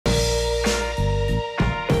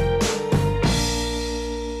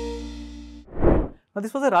Now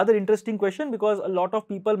this was a rather interesting question because a lot of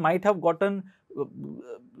people might have gotten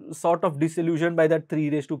sort of disillusioned by that 3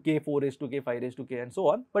 raised to k, 4 raised to k, 5 raised to k and so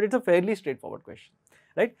on, but it's a fairly straightforward question,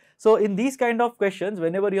 right? So in these kind of questions,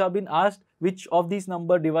 whenever you have been asked which of these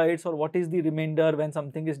number divides or what is the remainder when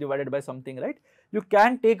something is divided by something, right, you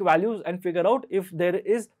can take values and figure out if there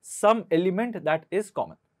is some element that is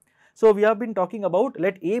common. So we have been talking about,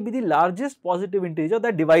 let a be the largest positive integer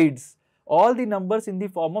that divides all the numbers in the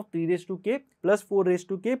form of 3 raised to k plus 4 raised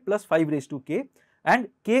to k plus 5 raised to k, and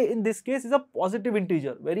k in this case is a positive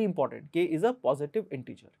integer, very important, k is a positive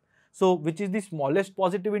integer. So which is the smallest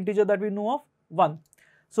positive integer that we know of? 1.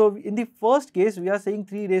 So in the first case we are saying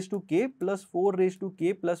 3 raised to k plus 4 raised to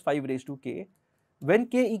k plus 5 raised to k. When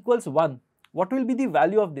k equals 1, what will be the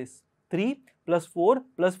value of this? 3 plus 4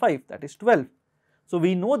 plus 5, that is 12. So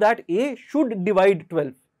we know that a should divide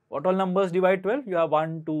 12. What all numbers divide 12? You have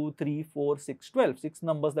 1, 2, 3, 4, 6, 12. 6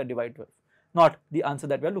 numbers that divide 12. Not the answer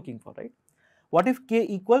that we are looking for, right? What if k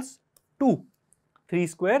equals 2? 3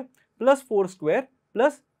 square plus 4 square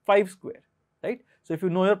plus 5 square, right? So if you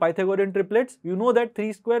know your Pythagorean triplets, you know that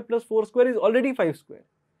 3 square plus 4 square is already 5 square.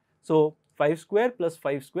 So 5 square plus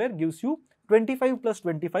 5 square gives you 25 plus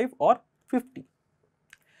 25 or 50.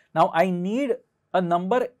 Now I need a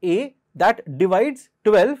number a that divides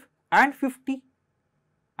 12 and 50.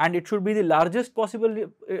 And it should be the largest possible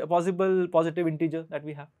positive integer that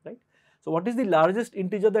we have, right? So what is the largest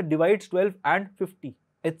integer that divides 12 and 50?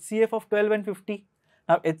 HCF of 12 and 50.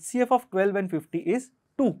 Now HCF of 12 and 50 is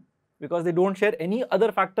 2 because they don't share any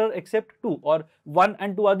other factor except 2, or 1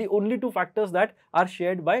 and 2 are the only two factors that are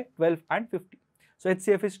shared by 12 and 50. So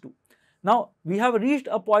HCF is 2. Now we have reached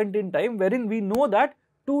a point in time wherein we know that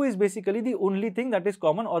 2 is basically the only thing that is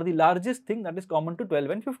common, or the largest thing that is common to 12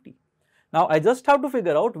 and 50. Now I just have to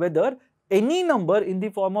figure out whether any number in the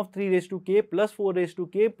form of 3 raised to k plus 4 raised to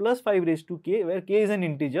k plus 5 raised to k, where k is an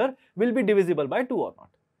integer, will be divisible by 2 or not.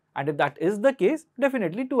 And if that is the case,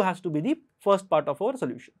 definitely 2 has to be the first part of our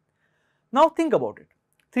solution. Now think about it,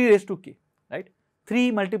 3 raised to k, right?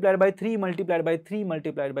 3 multiplied by 3 multiplied by 3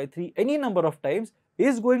 multiplied by 3, any number of times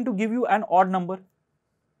is going to give you an odd number,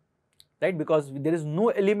 right? Because there is no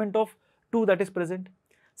element of 2 that is present.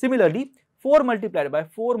 Similarly, 4 multiplied by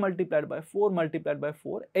 4 multiplied by 4 multiplied by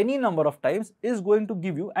 4, any number of times is going to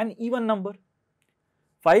give you an even number.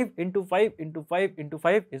 5 into 5 into 5 into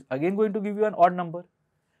 5 is again going to give you an odd number.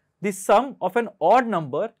 The sum of an odd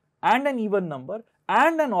number and an even number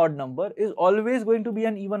and an odd number is always going to be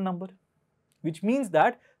an even number, which means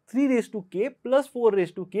that 3 raised to k plus 4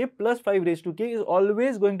 raised to k plus 5 raised to k is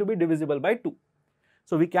always going to be divisible by 2.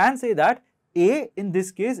 So we can say that a in this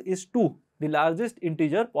case is 2. The largest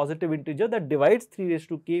integer, positive integer that divides 3 raised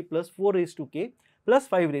to k plus 4 raised to k plus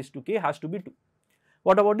 5 raised to k has to be 2.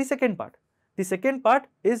 What about the second part? The second part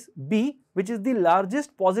is b, which is the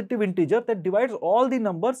largest positive integer that divides all the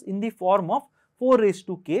numbers in the form of 4 raised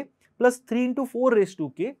to k plus 3 into 4 raised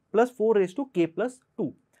to k plus 4 raised to k plus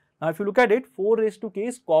 2. Now if you look at it, 4 raised to k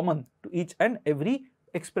is common to each and every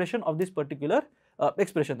expression of this particular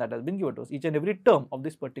expression that has been given to us, each and every term of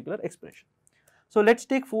this particular expression. So let's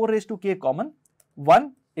take 4 raised to k common.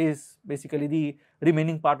 1 is basically the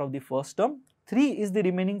remaining part of the first term, 3 is the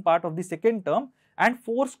remaining part of the second term, and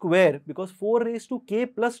 4 square, because 4 raised to k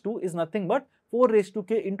plus 2 is nothing but 4 raised to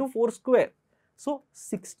k into 4 square. So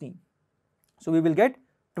 16. So we will get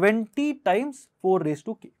 20 times 4 raised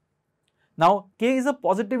to k. Now k is a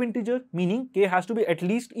positive integer, meaning k has to be at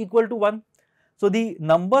least equal to 1. So the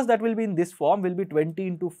numbers that will be in this form will be 20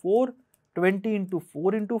 into 4, 20 into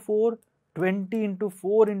 4 into 4, 20 into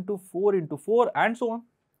 4 into 4 into 4 and so on.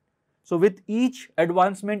 So with each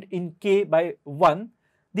advancement in k by 1,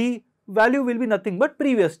 the value will be nothing but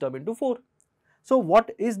previous term into 4. So what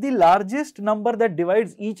is the largest number that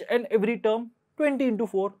divides each and every term? 20 into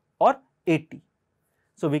 4 or 80.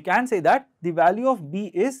 So we can say that the value of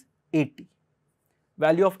b is 80.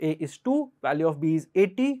 Value of a is 2, value of b is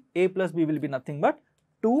 80, a plus b will be nothing but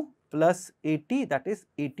 2 plus 80, that is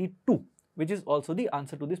 82. Which is also the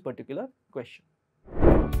answer to this particular question.